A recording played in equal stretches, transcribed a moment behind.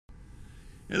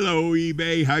Hello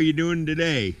eBay, how you doing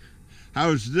today?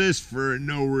 How's this for a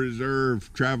no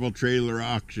reserve travel trailer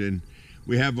auction?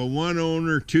 We have a one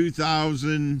owner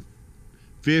 2015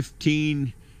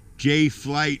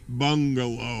 Jayco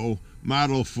Bungalow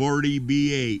model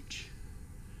 40BH.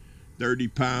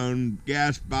 30-pound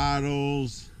gas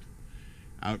bottles,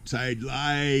 outside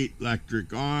light,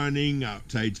 electric awning,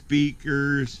 outside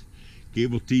speakers,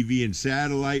 cable TV and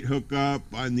satellite hookup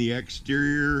on the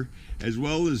exterior as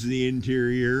well as the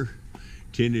interior,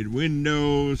 tinted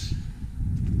windows.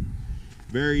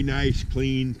 Very nice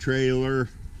clean trailer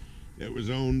that was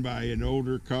owned by an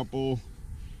older couple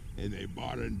and they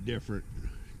bought a different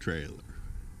trailer.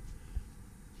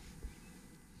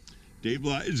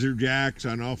 Stabilizer jacks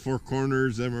on all four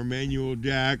corners. Them are manual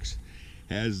jacks.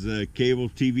 Has the cable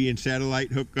TV and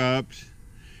satellite hookups,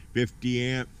 50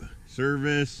 amp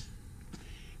service,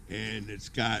 and it's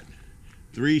got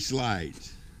 3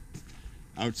 slides.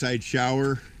 Outside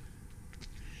shower.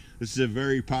 This is a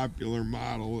very popular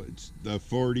model. It's the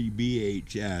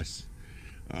 40BHS.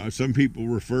 Some people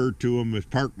refer to them as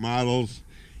park models.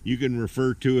 You can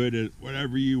refer to it as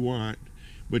whatever you want,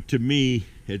 but to me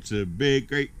it's a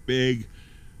great big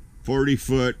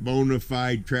 40-foot bona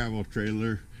fide travel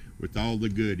trailer with all the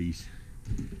goodies.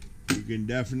 You can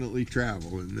definitely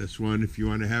travel in this one. If you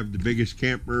want to have the biggest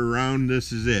camper around,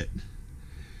 this is it.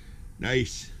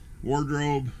 Nice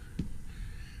wardrobe,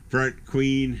 front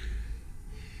queen,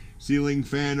 ceiling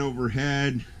fan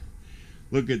overhead.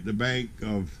 Look at the bank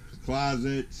of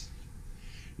closets.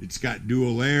 It's got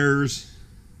dual airs.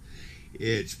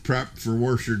 It's prepped for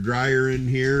washer dryer in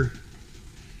here.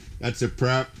 That's a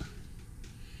prep,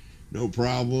 no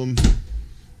problem.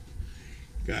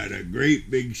 Got a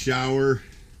great big shower.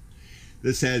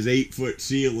 This has 8-foot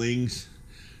ceilings,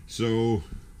 so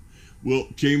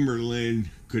Wilt Chamberlain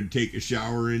could take a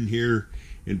shower in here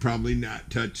and probably not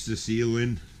touch the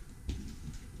ceiling.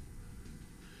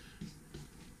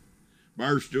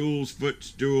 Bar stools,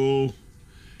 footstool,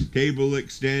 table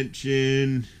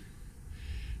extension,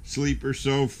 sleeper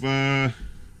sofa,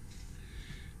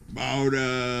 about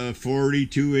a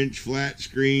 42-inch flat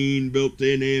screen,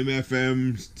 built-in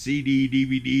AM/FM, CD,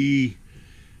 DVD,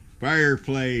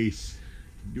 fireplace,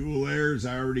 dual airs,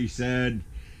 I already said,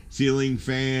 ceiling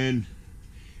fan,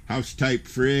 house-type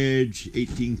fridge,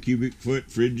 18 cubic foot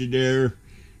Frigidaire,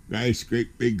 nice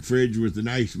great big fridge with an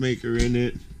ice maker in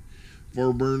it,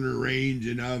 4-burner range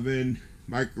and oven,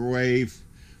 microwave,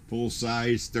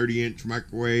 full-size 30-inch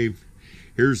microwave.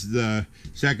 Here's the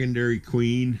secondary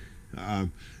queen.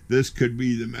 This could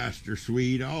be the master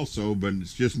suite also, but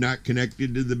it's just not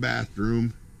connected to the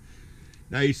bathroom.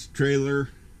 Nice trailer,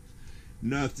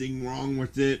 nothing wrong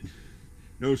with it.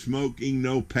 No smoking,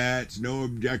 no pets, no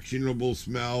objectionable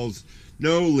smells,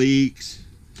 no leaks.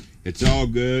 It's all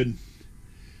good.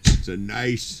 It's a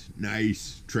nice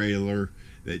trailer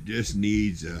that just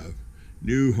needs a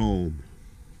new home.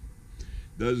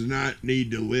 Does not need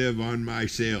to live on my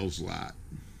sales lot.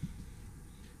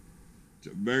 It's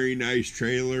a very nice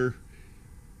trailer.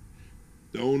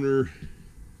 The owner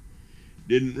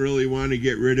didn't really want to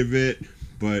get rid of it,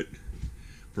 but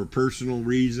for personal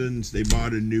reasons, they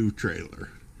bought a new trailer.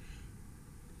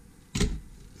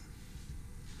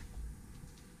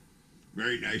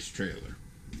 Very nice trailer.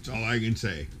 That's all I can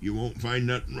say. You won't find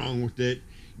nothing wrong with it.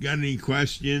 Got any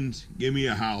questions? Give me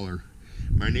a holler.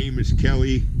 My name is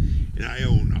Kelly, and I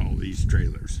own all these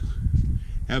trailers.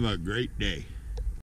 Have a great day.